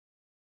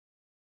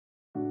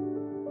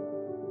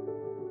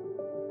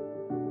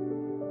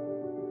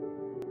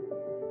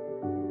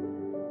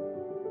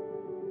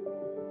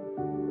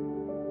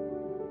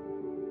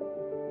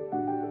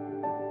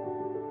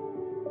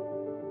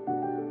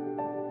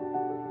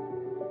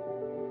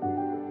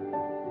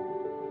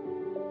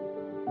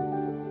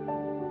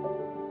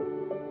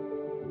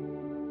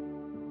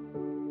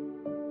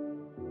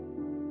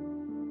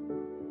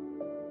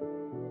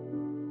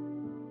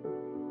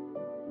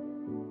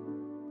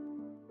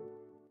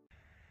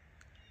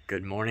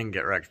Good morning,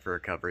 Get Wrecked for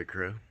Recovery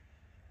crew.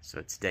 So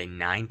it's day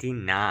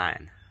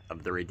 99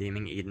 of the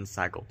Redeeming Eden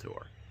Cycle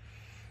Tour.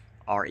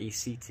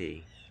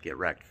 RECT, Get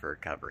Wrecked for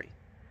Recovery.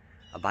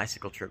 A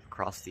bicycle trip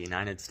across the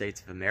United States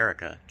of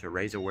America to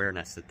raise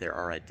awareness that there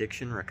are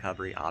addiction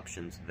recovery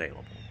options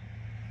available.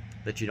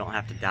 That you don't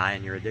have to die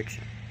in your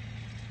addiction.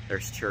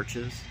 There's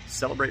churches,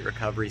 celebrate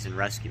recoveries and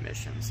rescue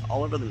missions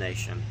all over the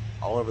nation,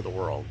 all over the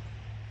world,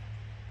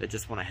 that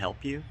just want to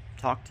help you,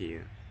 talk to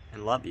you,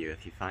 and love you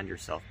if you find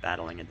yourself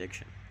battling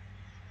addiction.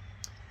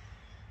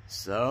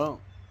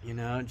 So,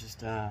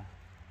 just,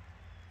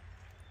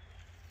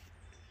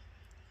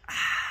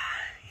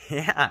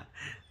 yeah,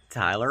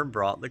 Tyler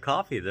brought the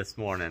coffee this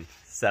morning,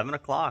 7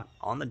 o'clock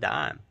on the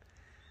dime.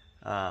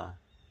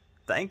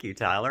 Thank you,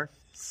 Tyler.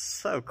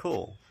 So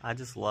cool. I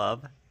just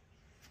love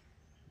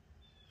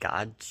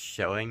God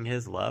showing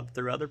his love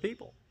through other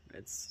people.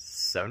 It's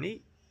so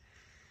neat.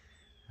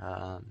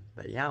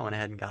 But yeah, I went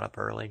ahead and got up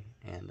early,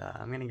 and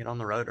I'm going to get on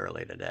the road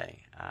early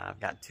today.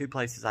 I've got 2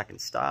 places I can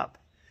stop.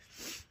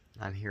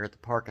 I'm here at the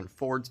park in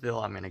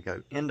Fordsville. I'm going to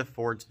go into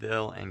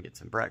Fordsville and get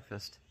some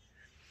breakfast.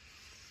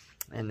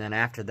 And then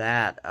after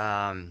that,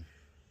 the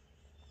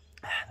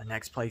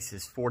next place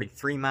is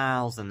 43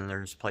 miles, and then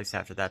there's a place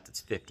after that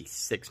that's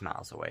 56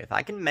 miles away. If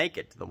I can make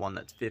it to the one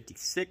that's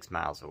 56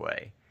 miles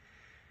away,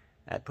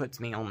 that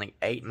puts me only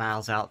 8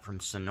 miles out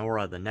from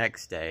Sonora the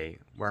next day,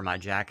 where my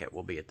jacket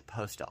will be at the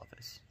post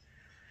office.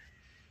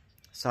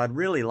 So I'd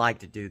really like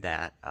to do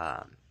that.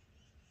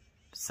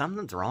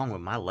 Something's wrong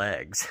with my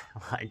legs.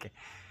 Like,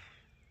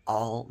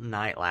 all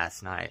night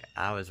last night,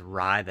 I was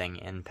writhing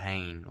in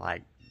pain.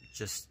 Like,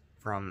 just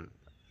from,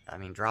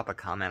 drop a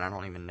comment. I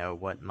don't even know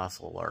what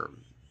muscle or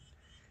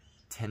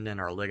tendon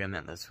or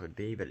ligament this would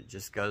be, but it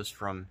just goes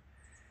from,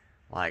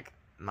 like,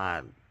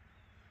 my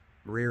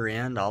rear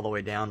end all the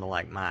way down to,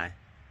 like, my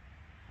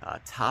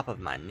top of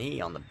my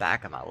knee on the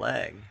back of my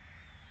leg.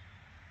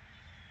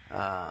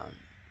 But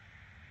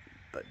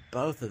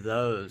both of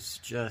those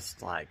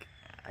just, like,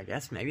 I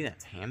guess maybe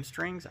that's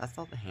hamstrings? I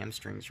thought the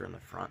hamstrings were in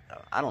the front,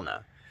 though. I don't know.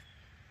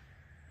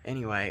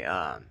 Anyway,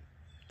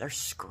 they're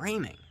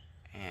screaming.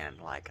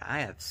 And, like, I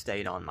have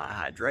stayed on my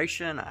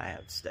hydration. I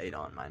have stayed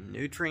on my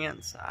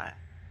nutrients. I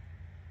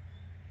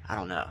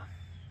don't know.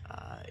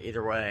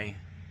 Either way,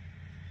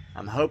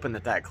 I'm hoping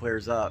that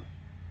clears up.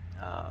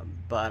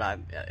 But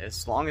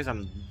as long as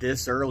I'm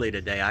this early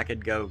today, I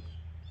could go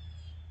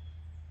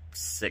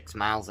 6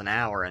 miles an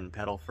hour and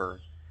pedal for,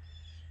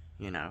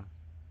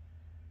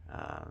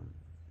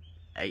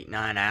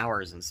 8-9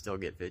 hours and still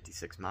get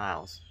 56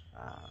 miles.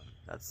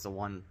 That's the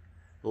one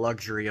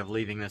luxury of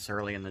leaving this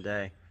early in the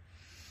day.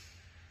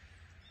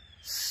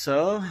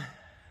 So,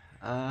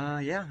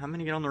 yeah, I'm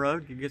gonna get on the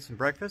road, get some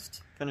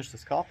breakfast, finish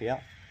this coffee out.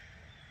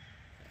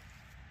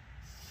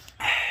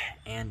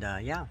 And,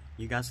 yeah,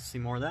 you guys will see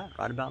more of that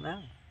right about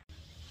now.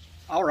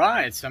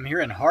 Alright, so I'm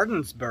here in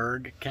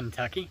Hardinsburg,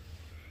 Kentucky.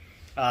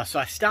 So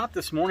I stopped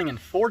this morning in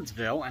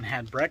Fordsville and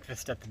had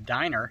breakfast at the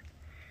diner.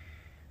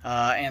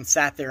 And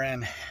sat there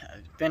and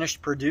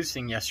finished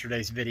producing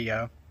yesterday's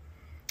video.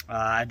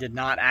 I did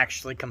not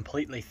actually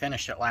completely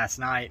finish it last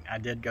night. I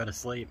did go to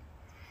sleep.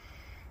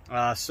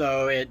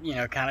 So it,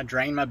 kind of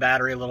drained my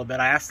battery a little bit.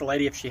 I asked the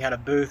lady if she had a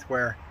booth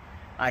where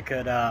I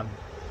could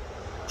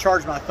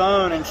charge my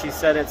phone, and she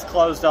said it's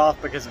closed off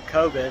because of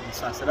COVID. And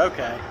so I said,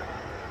 okay.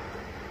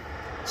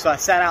 So I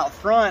sat out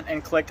front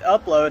and clicked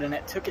upload, and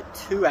it took it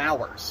 2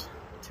 hours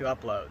to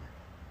upload.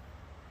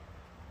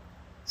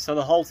 So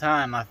the whole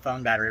time my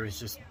phone battery was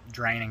just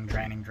draining.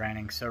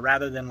 So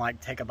rather than like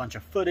take a bunch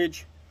of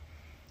footage,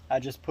 I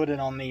just put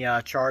it on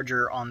the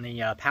charger on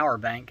the power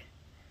bank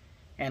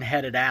and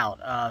headed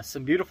out.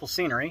 Some beautiful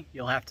scenery.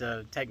 You'll have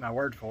to take my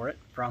word for it,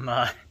 from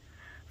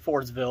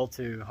Fordsville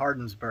to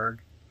Hardinsburg.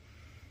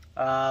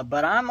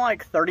 But I'm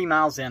like 30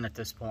 miles in at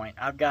this point.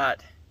 I've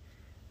got,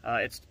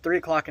 it's 3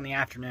 o'clock in the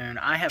afternoon.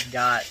 I have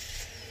got,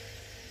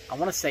 I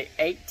want to say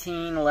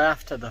 18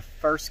 left to the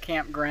first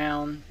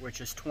campground, which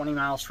is 20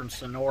 miles from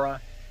Sonora,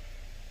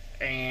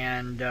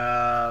 and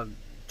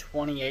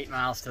 28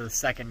 miles to the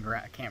second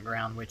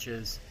campground, which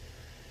is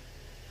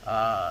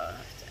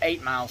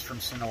 8 miles from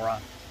Sonora.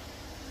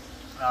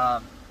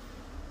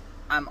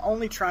 I'm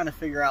only trying to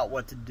figure out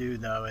what to do,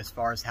 though, as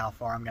far as how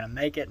far I'm going to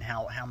make it and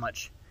how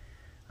much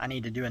I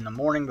need to do in the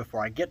morning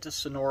before I get to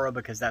Sonora,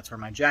 because that's where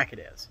my jacket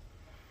is.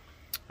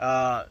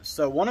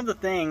 So one of the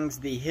things,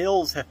 the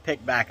hills have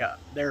picked back up.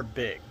 They're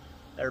big.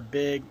 They're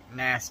big,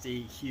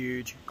 nasty,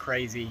 huge,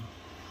 crazy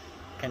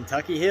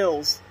Kentucky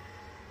hills.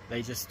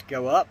 They just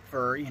go up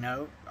for,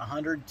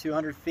 100,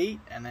 200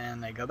 feet, and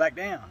then they go back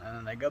down, and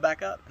then they go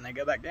back up, and they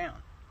go back down.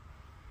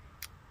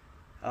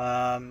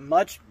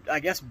 Much,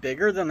 I guess,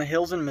 bigger than the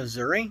hills in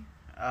Missouri,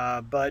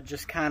 but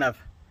just kind of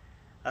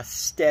a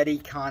steady,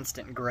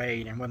 constant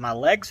grade. And with my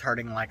legs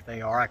hurting like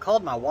they are, I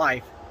called my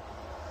wife,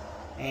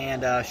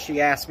 and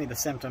she asked me the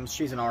symptoms.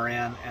 She's an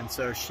RN, and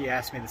so she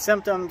asked me the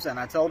symptoms, and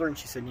I told her, and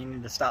she said, you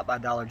need to stop by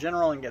Dollar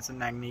General and get some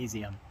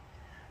magnesium.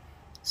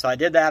 So I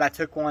did that. I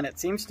took one. It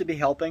seems to be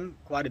helping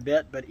quite a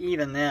bit, but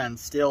even then,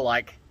 still,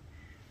 like,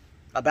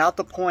 about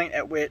the point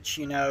at which,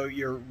 you know,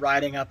 you're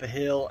riding up a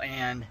hill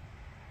and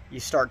you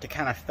start to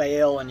kind of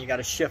fail and you got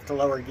to shift to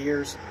lower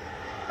gears.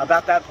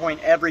 About that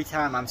point, every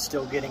time I'm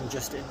still getting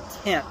just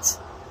intense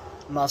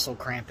muscle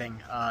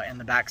cramping in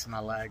the backs of my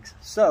legs.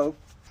 So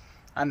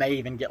I may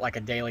even get like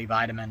a daily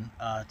vitamin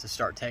to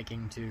start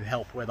taking to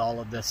help with all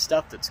of this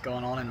stuff that's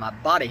going on in my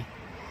body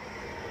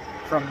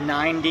from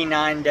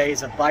 99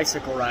 days of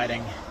bicycle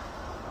riding.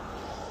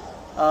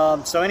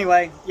 So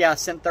anyway, yeah, I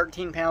sent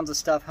 13 pounds of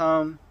stuff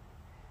home.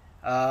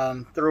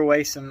 Threw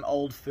away some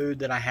old food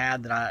that I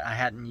had that I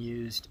hadn't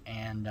used,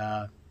 and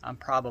I'm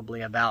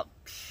probably about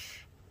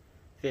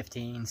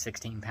 15,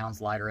 16 pounds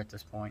lighter at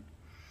this point.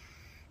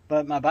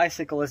 But my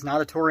bicycle is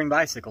not a touring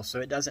bicycle, so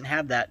it doesn't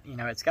have that, you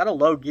know, it's got a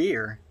low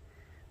gear,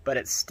 but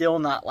it's still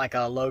not like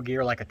a low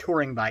gear like a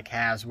touring bike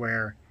has,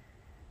 where,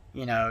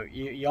 you know,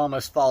 you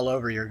almost fall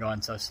over, you're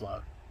going so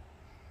slow.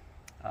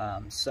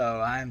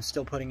 So I'm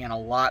still putting in a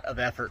lot of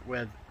effort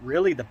with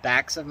really the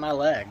backs of my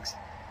legs.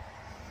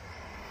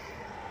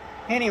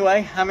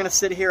 Anyway, I'm going to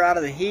sit here out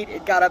of the heat.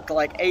 It got up to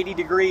like 80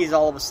 degrees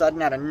all of a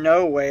sudden out of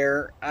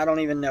nowhere. I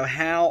don't even know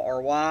how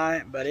or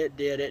why, but it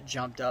did. It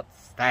jumped up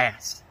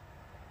fast.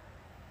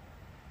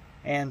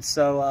 And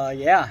so,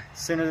 yeah, as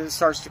soon as it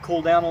starts to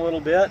cool down a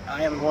little bit,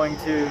 I am going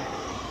to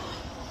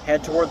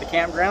head toward the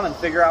campground and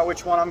figure out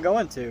which one I'm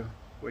going to,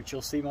 which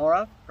you'll see more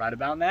of right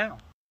about now.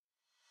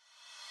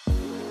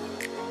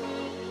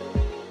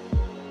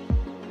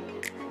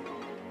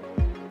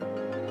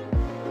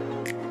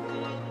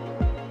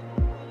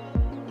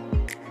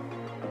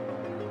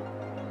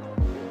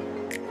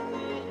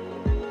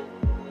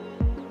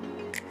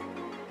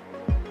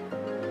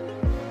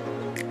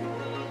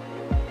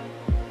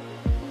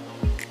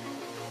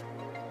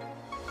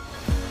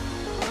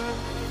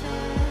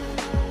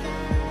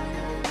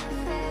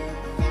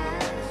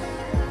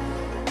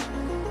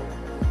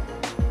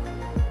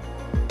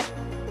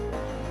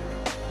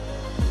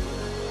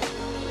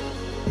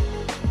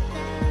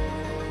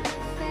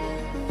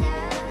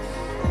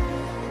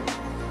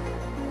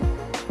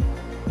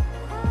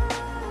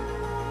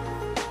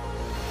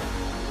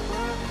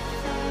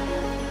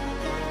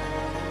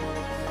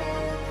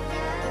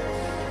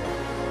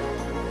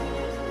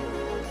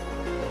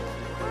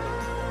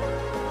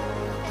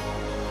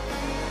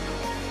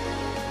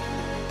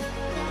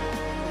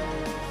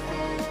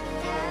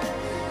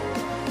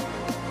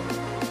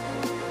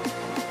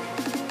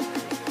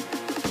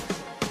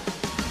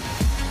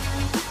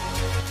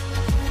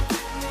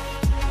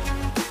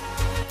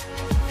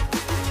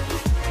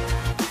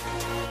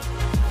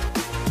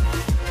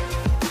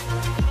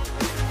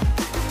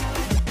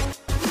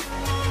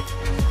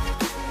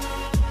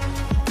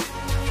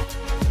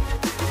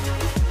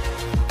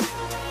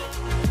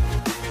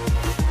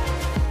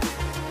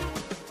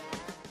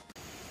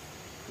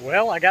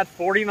 Well, I got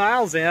 40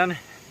 miles in,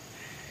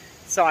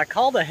 so I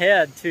called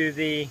ahead to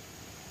the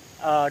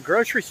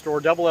grocery store,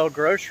 Double L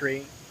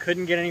Grocery.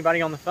 Couldn't get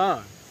anybody on the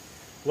phone.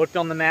 Looked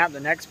on the map, the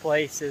next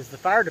place is the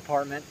fire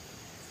department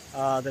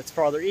that's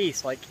farther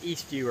east, like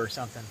Eastview or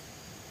something.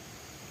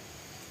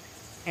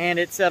 And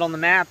it said on the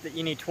map that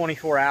you need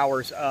 24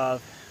 hours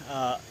of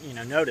you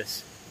know,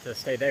 notice to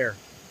stay there.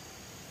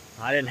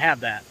 I didn't have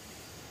that.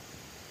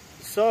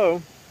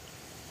 So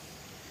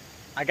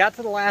I got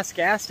to the last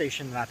gas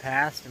station that I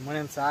passed and went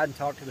inside and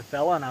talked to the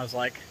fella, and I was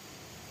like,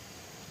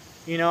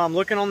 you know, I'm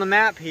looking on the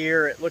map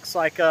here. It looks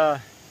like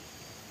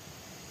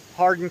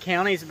Hardin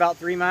County is about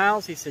 3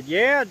 miles. He said,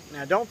 yeah,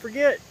 now don't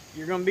forget,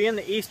 you're going to be in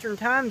the Eastern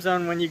time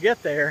zone when you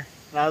get there.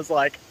 And I was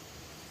like,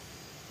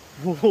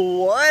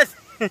 what?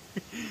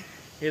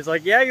 He was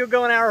like, yeah, you'll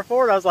go an hour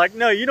forward. I was like,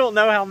 no, you don't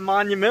know how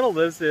monumental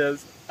this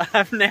is.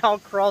 I've now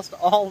crossed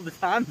all the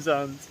time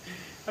zones.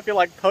 I feel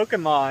like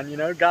Pokemon, you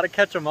know, got to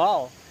catch them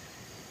all.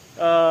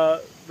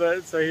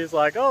 But so he's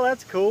like, oh,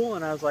 that's cool.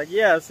 And I was like,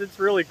 yes, it's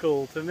really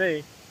cool to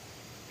me.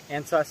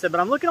 And so I said, but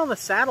I'm looking on the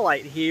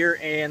satellite here,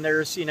 and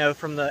there's, you know,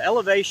 from the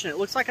elevation, it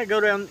looks like I go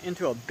down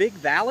into a big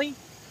valley,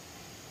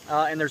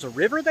 and there's a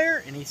river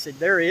there. And he said,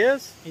 there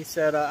is. He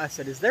said, I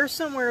said, is there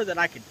somewhere that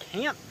I could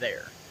camp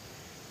there?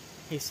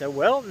 He said,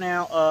 well,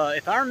 now,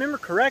 if I remember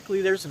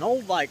correctly, there's an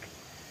old, like,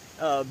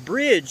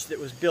 bridge that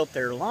was built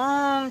there a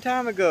long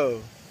time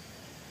ago,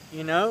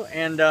 you know,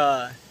 and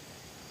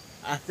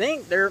I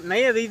think there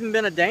may have even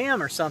been a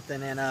dam or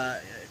something, and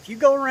if you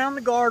go around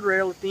the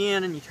guardrail at the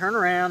end and you turn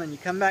around and you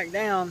come back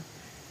down,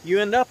 you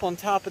end up on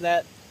top of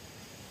that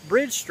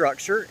bridge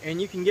structure,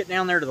 and you can get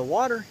down there to the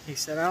water. He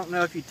said, I don't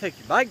know if you take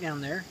your bike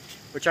down there,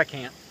 which I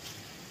can't.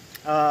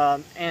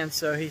 And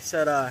so he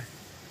said,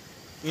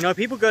 you know,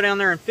 people go down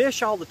there and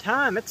fish all the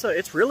time.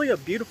 It's really a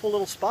beautiful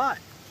little spot.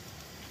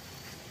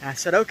 And I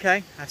said,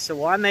 okay. I said,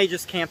 well, I may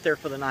just camp there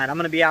for the night. I'm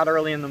going to be out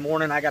early in the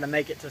morning. I got to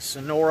make it to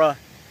Sonora,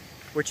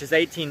 which is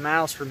 18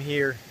 miles from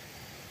here,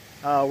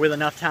 with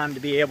enough time to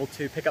be able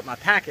to pick up my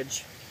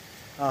package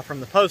from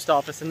the post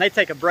office. And they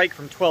take a break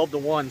from 12 to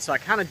 1, so I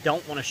kind of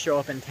don't want to show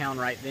up in town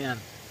right then.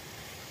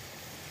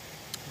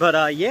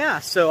 But yeah,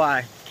 so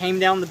I came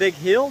down the big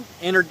hill,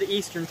 entered the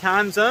Eastern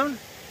time zone,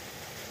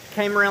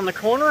 came around the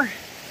corner,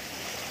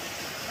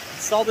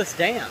 saw this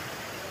dam.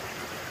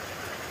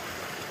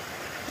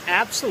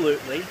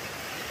 absolutely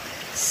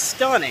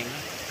stunning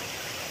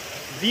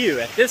view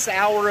at this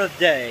hour of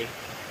day.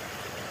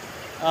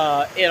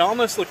 It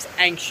almost looks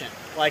ancient,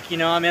 like, you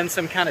know, I'm in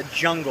some kind of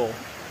jungle.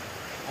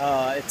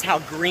 It's how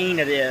green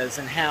it is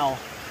and how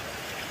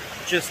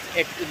just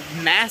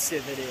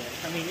massive it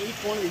is. I mean, each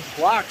one of these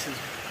blocks is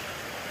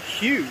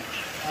huge.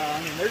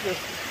 I mean, they're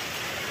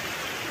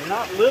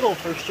not little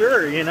for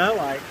sure, you know,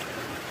 like.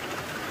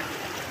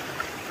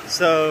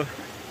 So,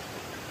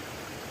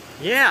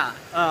 yeah,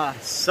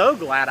 so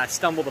glad I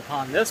stumbled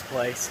upon this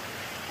place.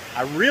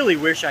 I really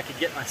wish I could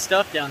get my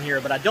stuff down here,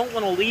 but I don't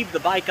want to leave the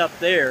bike up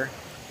there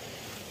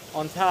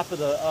on top of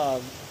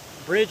the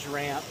bridge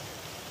ramp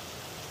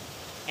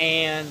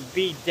and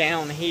be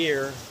down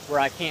here where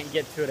I can't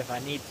get to it if I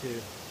need to.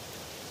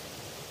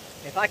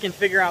 If I can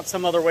figure out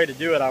some other way to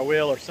do it, I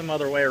will, or some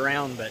other way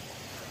around, but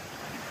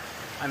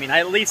I mean, I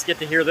at least get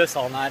to hear this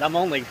all night. I'm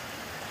only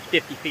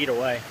 50 feet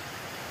away.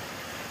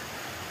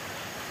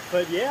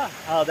 But yeah,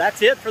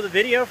 that's it for the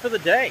video for the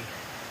day.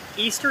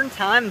 Eastern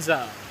time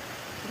zone.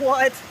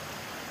 What?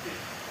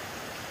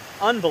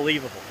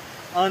 Unbelievable.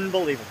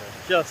 Unbelievable.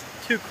 Just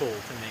too cool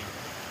to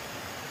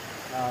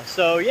me.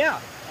 So yeah,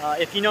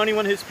 if you know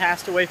anyone who's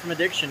passed away from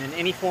addiction in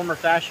any form or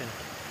fashion,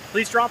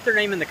 please drop their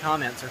name in the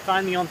comments or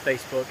find me on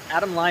Facebook,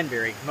 Adam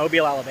Lineberry,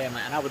 Mobile,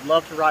 Alabama, and I would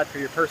love to ride for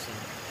your person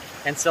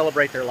and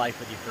celebrate their life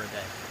with you for a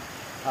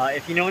day.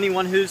 If you know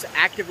anyone who's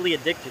actively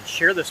addicted,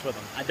 share this with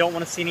them. I don't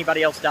want to see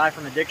anybody else die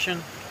from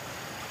addiction.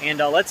 And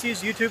let's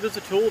use YouTube as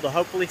a tool to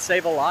hopefully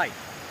save a life.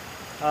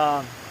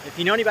 If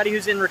you know anybody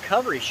who's in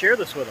recovery, share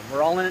this with them.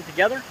 We're all in it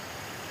together.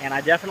 And I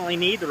definitely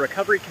need the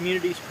recovery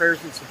community's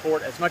prayers and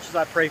support as much as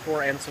I pray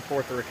for and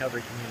support the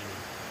recovery community.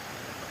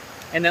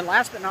 And then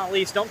last but not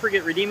least, don't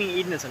forget Redeeming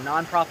Eden is a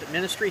non-profit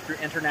ministry through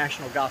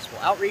International Gospel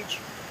Outreach.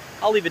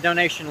 I'll leave a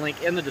donation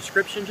link in the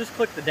description. Just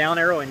click the down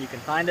arrow and you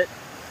can find it.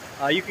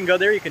 You can go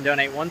there, you can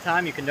donate one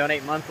time, you can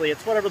donate monthly.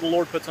 It's whatever the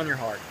Lord puts on your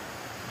heart.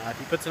 If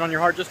He puts it on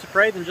your heart just to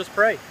pray, then just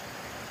pray.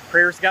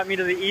 Prayers got me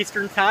to the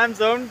Eastern time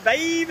zone,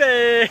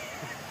 baby!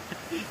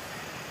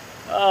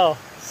 Oh,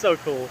 so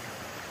cool.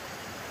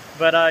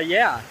 But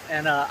yeah,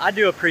 and I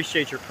do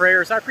appreciate your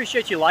prayers. I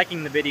appreciate you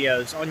liking the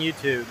videos on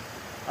YouTube,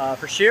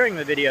 for sharing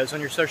the videos on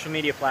your social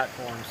media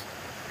platforms.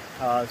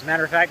 As a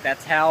matter of fact,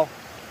 that's how,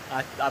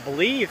 I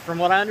believe, from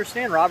what I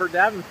understand, Robert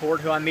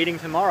Davenport, who I'm meeting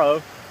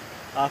tomorrow,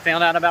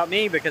 found out about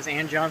me because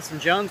Ann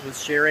Johnson-Jones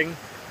was sharing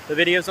the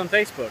videos on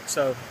Facebook.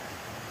 So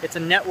it's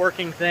a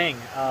networking thing.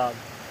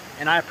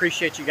 And I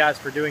appreciate you guys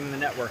for doing the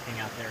networking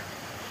out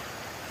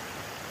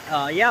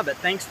there. Yeah, but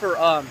thanks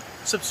for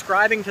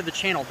subscribing to the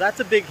channel. That's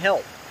a big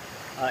help.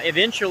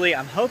 Eventually,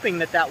 I'm hoping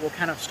that that will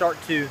kind of start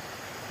to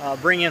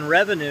bring in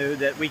revenue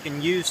that we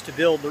can use to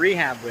build the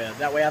rehab with.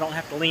 That way I don't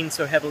have to lean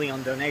so heavily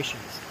on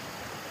donations.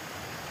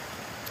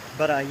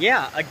 But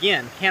yeah,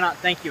 again, cannot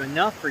thank you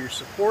enough for your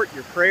support,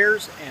 your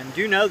prayers, and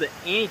do know that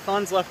any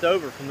funds left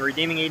over from the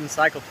Redeeming Eden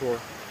Cycle Tour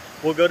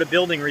will go to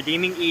building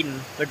Redeeming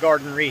Eden, the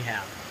Garden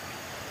Rehab.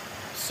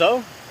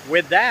 So,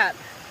 with that,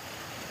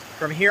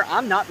 from here,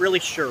 I'm not really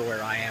sure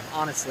where I am,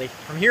 honestly.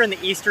 From here in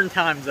the Eastern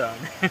time zone,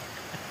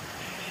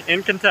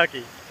 in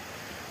Kentucky,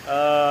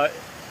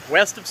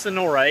 west of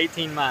Sonora,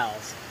 18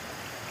 miles.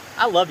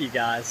 I love you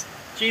guys.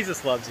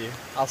 Jesus loves you.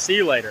 I'll see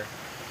you later.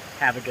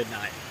 Have a good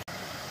night.